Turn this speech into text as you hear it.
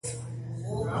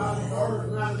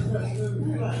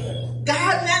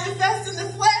God manifests in the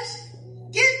flesh.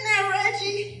 Get in there,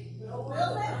 Reggie.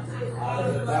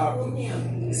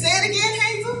 Say it again,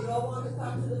 Hazel.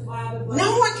 No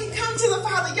one can come to the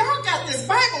Father. Y'all got this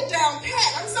Bible down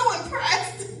pat. I'm so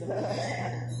impressed.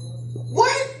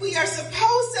 What we are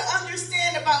supposed to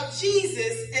understand about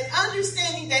Jesus and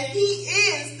understanding that he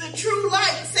is the true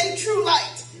light. Say true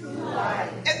light. True light.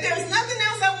 If there's nothing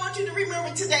else I want you to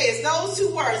remember today, is those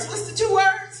two words. What's the two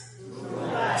words? True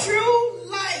light. True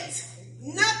light.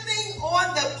 Nothing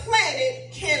on the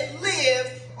planet can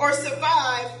live or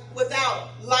survive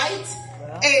without light,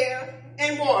 air,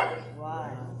 and water.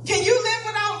 Wow. Can you live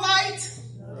without light?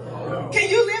 No. Can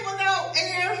you live without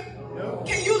air? No.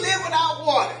 Can you live without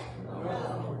water?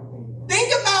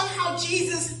 Think about how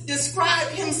Jesus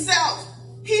described himself.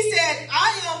 He said,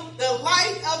 I am the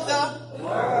light of the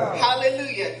world.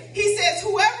 Hallelujah. He says,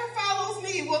 whoever follows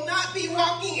me will not be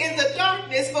walking in the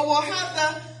darkness, but will have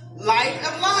the light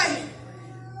of life.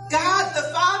 God the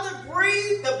Father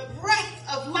breathed the breath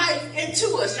of life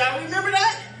into us. Y'all remember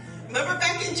that? Remember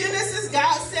back in Genesis,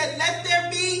 God said, let there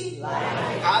be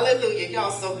light. Hallelujah.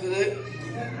 Y'all so good.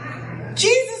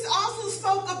 Jesus also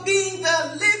spoke of being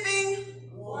the living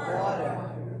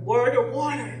word of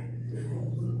water.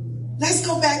 Let's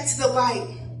go back to the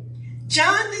light.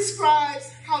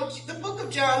 The book of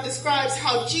John describes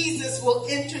how Jesus will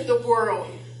enter the world.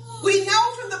 We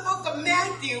know from the book of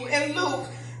Matthew and Luke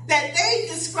that they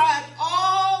describe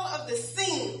all of the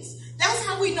scenes. That's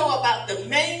how we know about the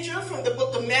manger from the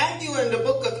book of Matthew and the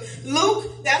book of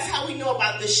Luke. That's how we know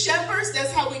about the shepherds.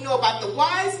 That's how we know about the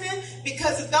wise men,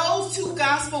 because of those two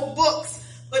gospel books.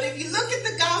 But if you look at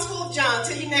the Gospel of John,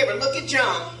 tell your neighbor, look at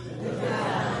John.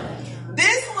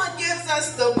 This one gives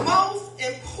us the most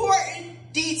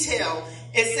important detail.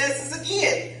 It says this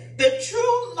again. The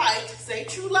true light, say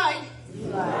true light,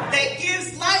 that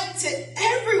gives light to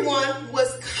everyone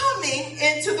was coming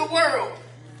into the world.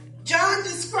 John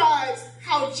describes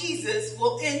how Jesus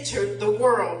will enter the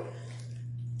world.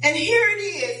 And here it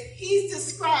is. He's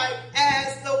described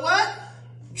as the what?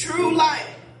 True light.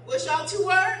 What's y'all two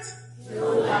words?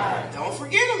 True light. Don't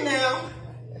forget them now.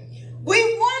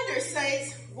 We wonder,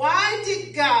 saints, why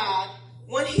did God,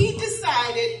 when he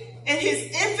decided in his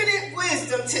infinite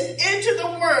wisdom to enter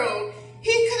the world,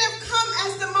 he could have come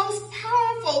as the most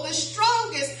powerful, the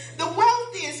strongest, the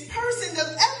wealthiest person to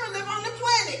ever live on the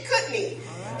planet, couldn't he?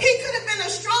 He could have been a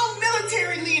strong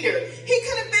military leader. He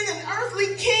could have been an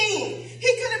earthly king.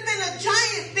 He could have been a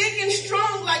giant, big and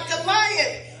strong like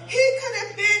Goliath. He could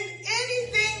have been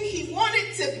anything he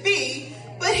wanted to be,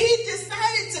 but he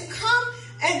decided to come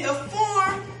in the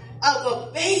form of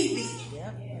a baby.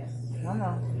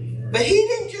 But he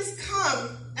didn't just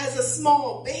come as a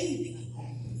small baby.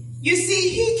 You see,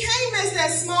 he came as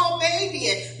that small baby,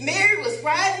 and Mary was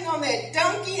riding on that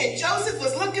donkey, and Joseph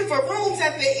was looking for rooms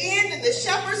at the inn, and the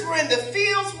shepherds were in the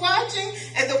fields watching,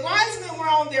 and the wise men were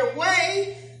on their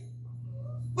way.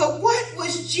 But what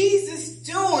was Jesus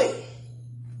doing?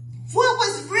 What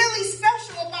was really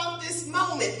special about this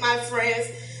moment, my friends,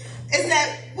 is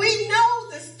that we know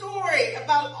the story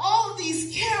about all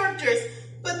these characters,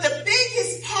 but the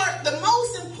biggest part, the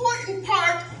most important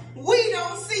part, we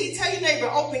don't see. Tell your neighbor,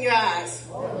 open your eyes.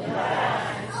 Open your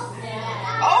eyes.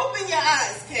 Open your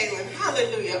eyes, Kaylin.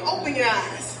 Hallelujah. Open your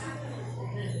eyes.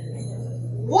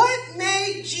 What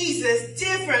made Jesus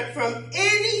different from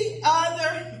any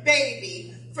other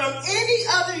baby, from any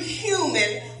other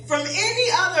human, from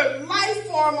any other life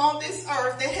form on this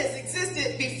earth that has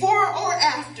existed before or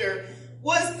after,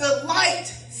 was the light.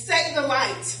 Say the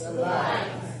light. The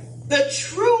light. The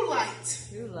true light.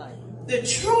 True light. The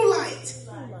true light.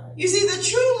 You see, the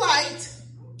true light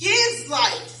gives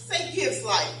light. Say gives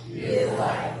light. Gives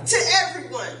light. To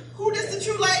everyone. Who does the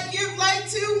true light give light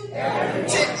to? Everyone.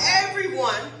 To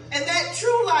everyone. And that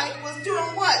true light was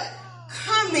doing what?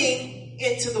 Coming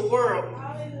into the world.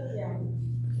 Hallelujah.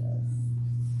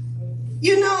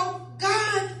 You know,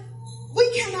 God,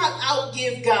 we cannot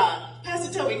outgive God.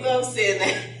 Pastor Toby loves saying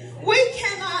that. We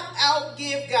cannot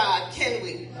outgive God, can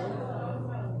we?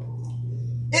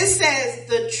 It says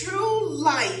the true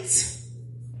light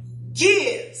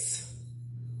gives.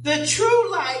 The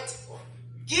true light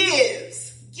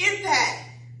gives. Get that.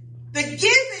 The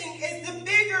giving is the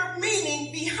bigger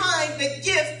meaning behind the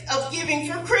gift of giving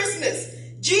for Christmas.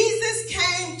 Jesus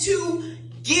came to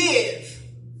give,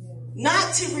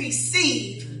 not to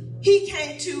receive. He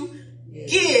came to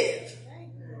give.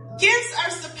 Gifts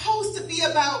are supposed to be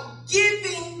about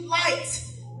giving light,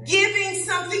 giving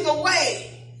something away.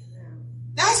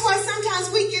 That's why sometimes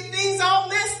we get things all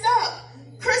messed up.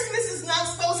 Christmas is not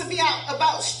supposed to be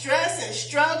about stress and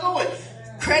struggle and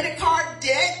credit card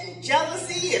debt and and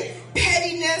jealousy and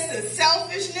pettiness and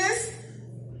selfishness.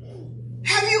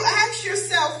 Have you asked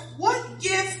yourself, what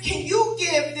gift can you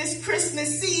give this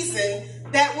Christmas season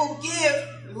that will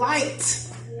give light?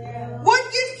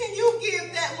 What gift can you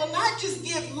give that will not just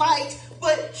give light,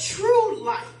 but true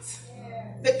light?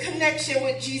 The connection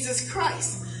with Jesus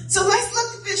Christ. So let's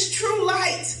look at this true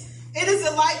light. It is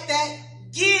a light that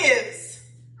gives.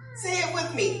 Say it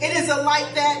with me. It is a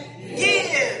light that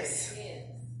gives.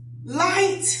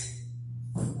 Light.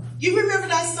 You remember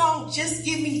that song, Just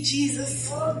Give Me Jesus?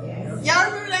 Y'all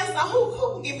remember that song?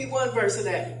 Who can give me one verse of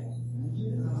that?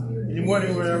 In the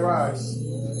morning when I rise.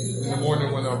 In the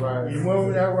morning when I rise. In the morning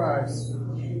when I rise.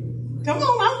 Come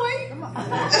on, my way. Come on.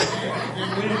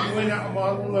 when I'm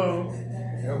all alone.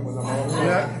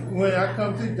 When I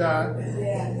come to die.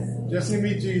 Just give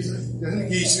me Jesus. Just give me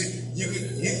Jesus.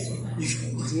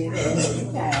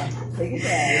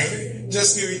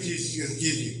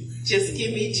 Just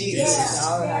give me Jesus. Yes.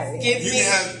 All right.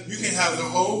 You can have the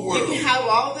whole world. You can have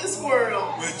all this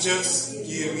world. But just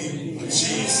give me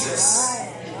Jesus.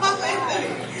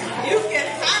 You can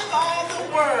have all the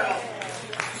world.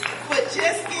 But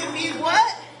just give me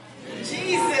what?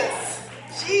 Jesus.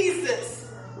 Jesus.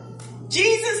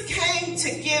 Jesus came to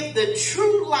give the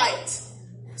true light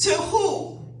to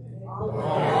who?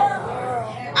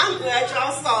 I'm glad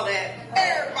y'all saw that.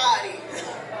 Everybody.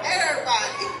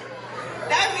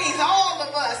 That means all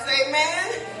of us.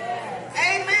 Amen.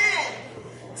 Amen.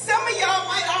 Some of y'all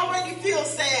might already feel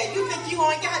sad. You think you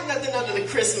ain't got nothing under the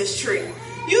Christmas tree.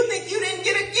 You think you didn't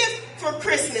get a gift for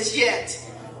Christmas yet.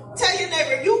 Tell your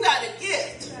neighbor, you got a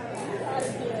gift.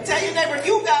 Tell your neighbor,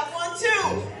 you got one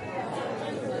too.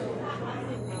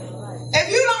 If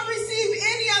you don't receive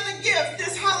any other gift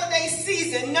this holiday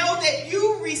season, know that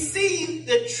you receive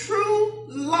the true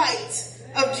light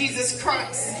of Jesus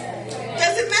Christ.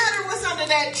 Doesn't matter what's under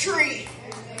that tree.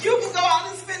 You can go out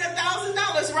and spend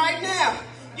 $1,000 right now.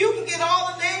 You can get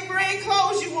all the name brand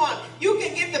clothes you want. You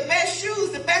can get the best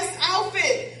shoes, the best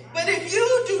outfit. But if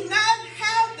you do not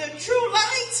have the true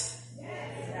light,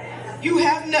 you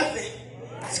have nothing.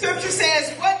 Scripture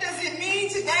says, what does it mean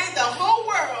to gain the whole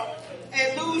world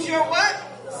and lose your what?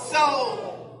 Soul.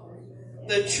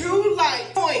 The true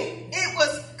light. It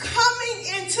was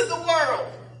coming into the world.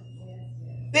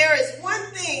 There is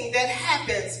one thing that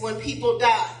happens when people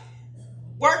die.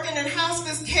 Working in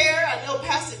hospice care, I know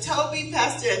Pastor Toby,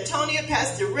 Pastor Antonia,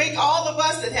 Pastor Rick, all of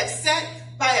us that have sat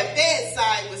by a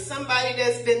bedside with somebody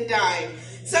that's been dying.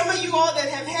 Some of you all that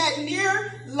have had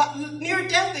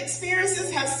near-death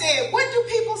experiences have said, what do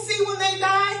people see when they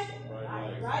die?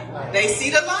 They see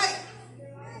the light.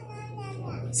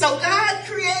 So God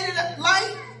created a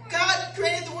light. God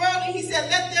created the world and he said,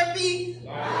 let there be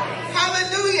light.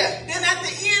 Hallelujah. Then at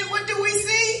the end, what do we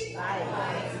see?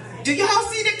 Light. Do y'all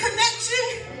see the connection?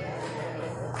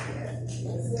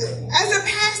 As a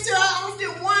pastor, I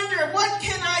often wonder, what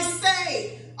can I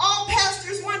say? All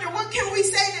pastors wonder, what can we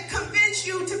say to convince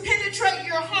you, to penetrate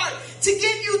your heart, to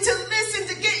get you to listen,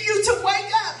 to get you to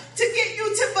wake up, to get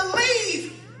you to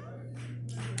believe?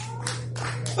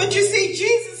 But you see,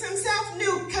 Jesus himself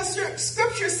knew, because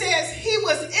scripture says he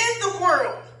was in the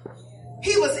world.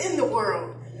 He was in the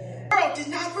world. The world did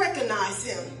not recognize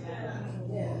him.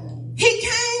 He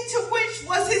came to which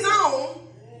was his own,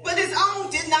 but his own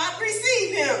did not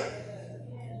receive him.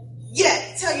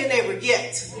 Yet. Tell your neighbor,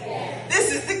 yet.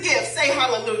 This is the gift. Say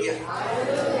hallelujah.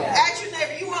 Ask your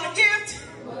neighbor, you want a gift?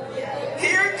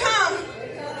 Here it comes.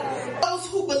 Those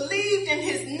who believed in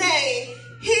his name,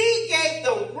 he gave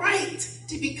the right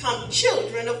to become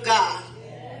children of God.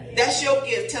 That's your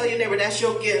gift. Tell your neighbor, that's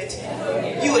your gift.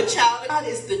 You a child. God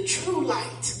is the true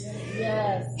light.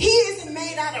 He isn't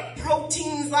made out of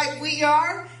proteins like we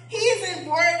are. He isn't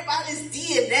worried about his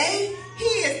DNA. He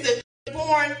is the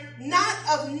born not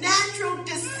of natural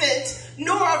descent,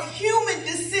 nor of human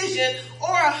decision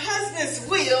or a husband's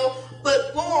will,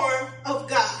 but born of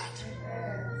God.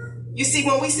 You see,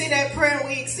 when we say that prayer and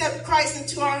we accept Christ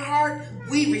into our heart,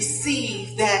 we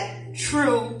receive that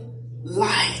true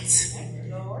light.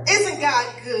 Isn't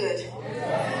God good?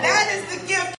 That is the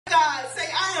gift of God. Say,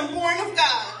 I am born of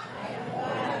God.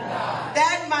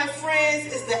 That, my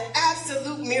friends, is the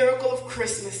absolute miracle of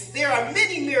Christmas. There are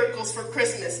many miracles for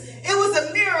Christmas. It was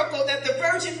a miracle that the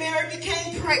Virgin Mary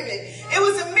became pregnant. It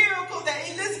was a miracle that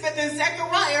Elizabeth and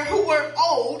Zechariah, who were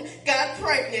old, got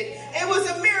pregnant. It was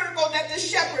a miracle that the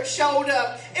shepherds showed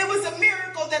up. It was a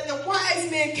miracle that the wise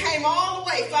men came all the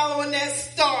way following that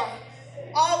star.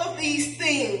 All of these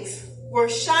things were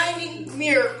shining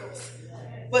miracles.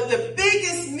 But the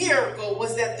biggest miracle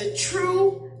was that the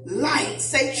true light,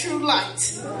 say true light,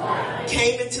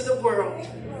 came into the world.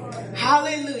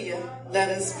 Hallelujah. Let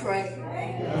us pray.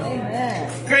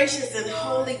 Amen. Gracious and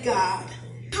holy God,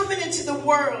 coming into the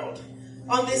world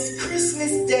on this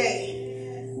Christmas day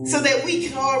so that we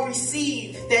can all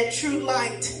receive that true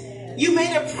light. You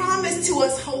made a promise to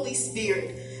us, Holy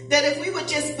Spirit, that if we would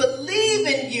just believe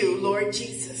in you, Lord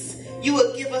Jesus, you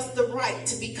would give us the right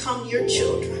to become your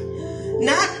children.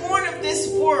 Not born of this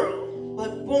world,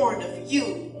 but born of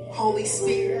you, Holy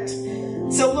Spirit.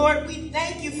 So, Lord, we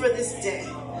thank you for this day.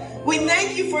 We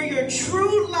thank you for your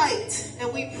true light,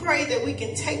 and we pray that we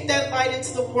can take that light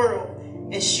into the world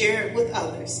and share it with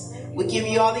others. We give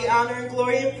you all the honor and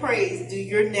glory and praise due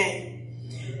your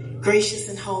name, gracious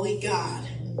and holy God.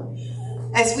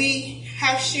 As we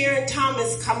have Sharon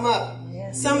Thomas come up,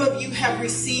 some of you have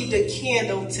received a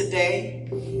candle today.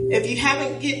 If you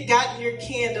haven't gotten your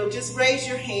candle, just raise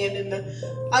your hand, and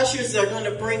the ushers are going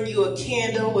to bring you a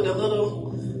candle with a little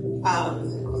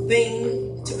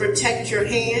thing to protect your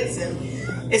hands. And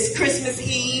it's Christmas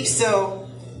Eve, so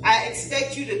I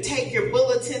expect you to take your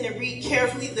bulletin and read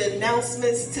carefully the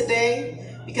announcements today,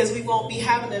 because we won't be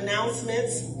having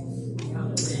announcements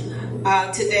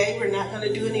today. We're not going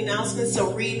to do any announcements,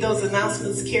 so read those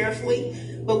announcements carefully.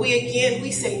 But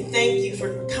we say thank you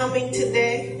for coming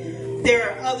today.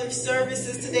 There are other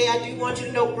services today. I do want you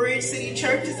to know Bridge City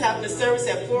Church is having a service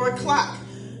at 4 o'clock.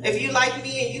 If you like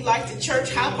me and you like the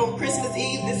church hop on Christmas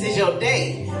Eve, this is your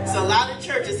day. So a lot of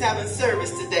churches having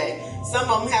service today. Some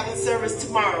of them having service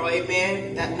tomorrow,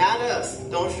 amen. Not us.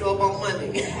 Don't show up on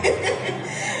Monday.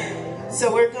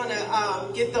 So we're going to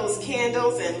get those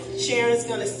candles, and Sharon's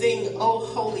going to sing "Oh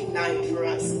Holy Night" for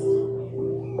us.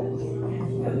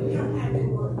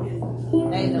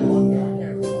 Ain't no more.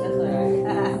 That's all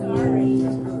right. Sorry.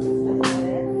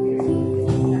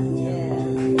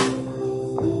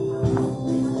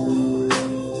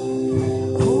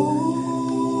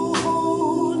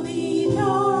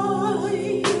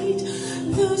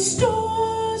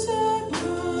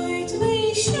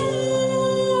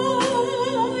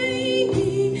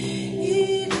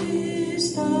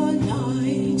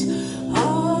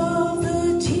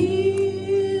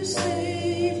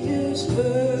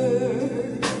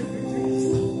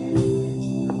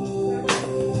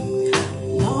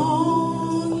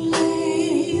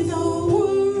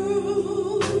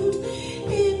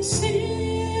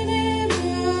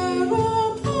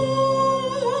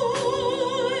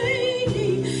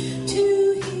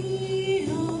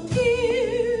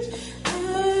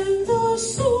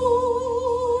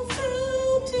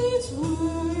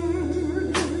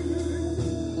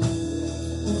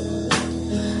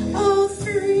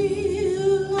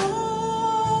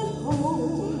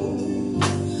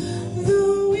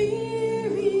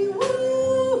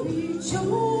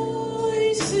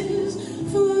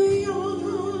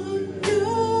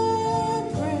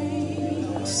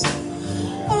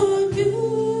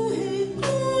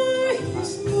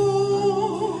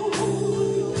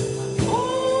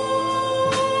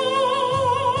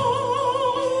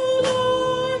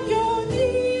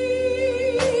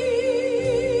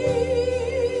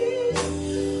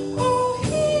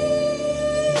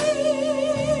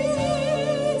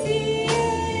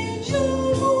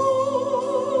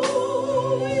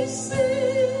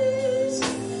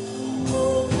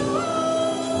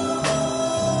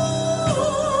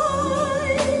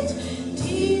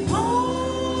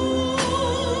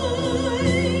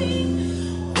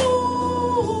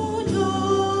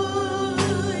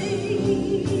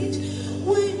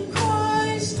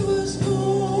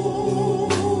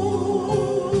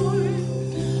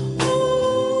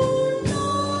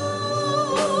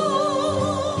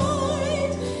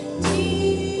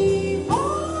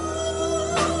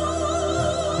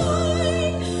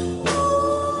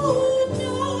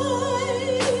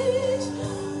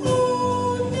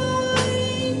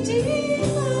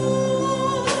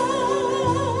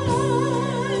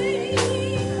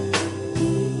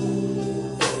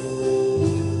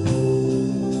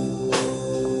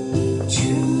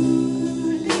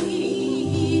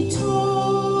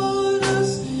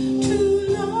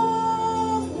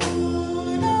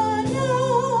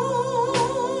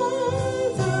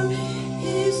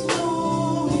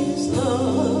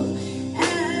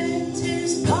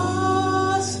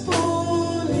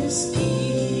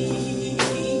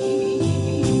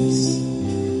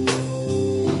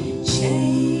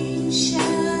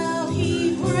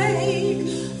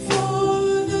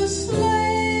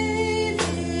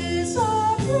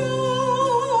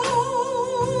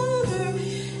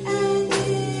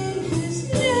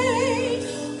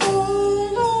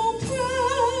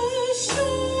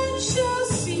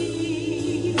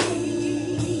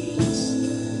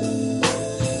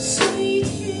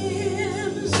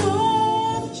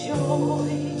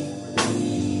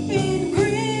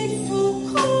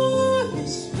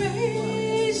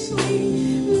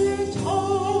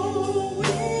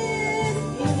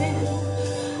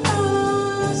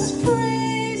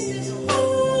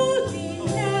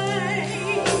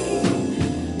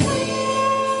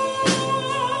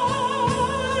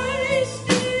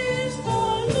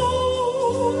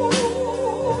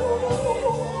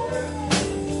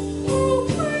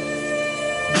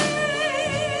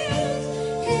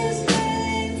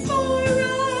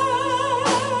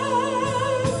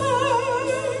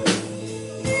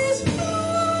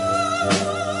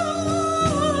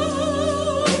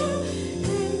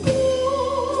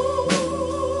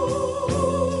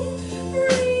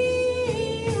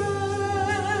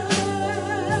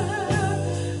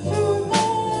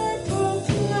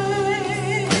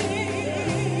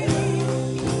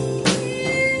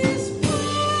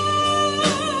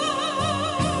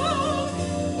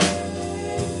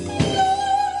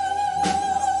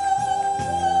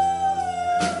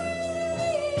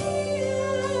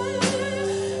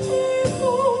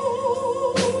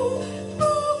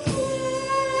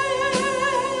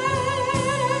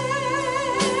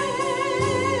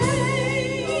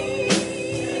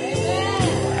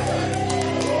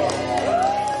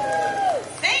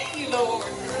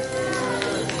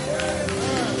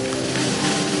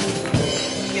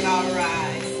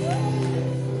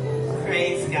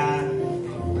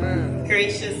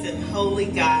 holy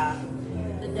God.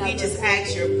 We just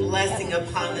ask your blessing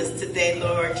upon us today,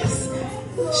 Lord. Just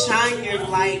shine your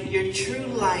light, your true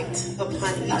light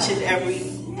upon each and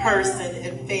every person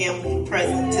and family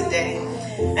present today.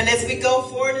 And as we go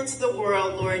forward into the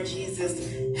world, Lord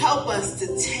Jesus, help us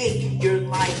to take your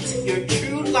light, your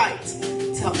true light,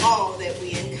 to all that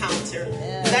we encounter.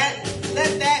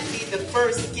 Let that be the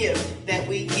first gift that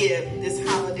we give this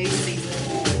holiday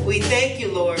season. We thank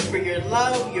you, Lord, for your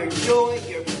love, your joy,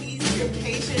 your peace, your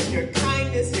patience, your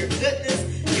kindness, your goodness,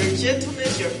 your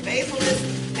gentleness, your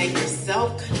faithfulness, and your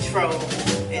self-control.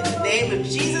 In the name of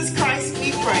Jesus Christ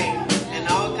we pray. And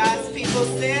all God's people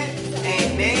said,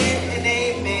 amen and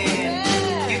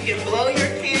amen. You can blow your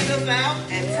candles out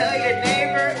and tell your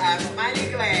neighbor, I'm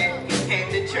mighty glad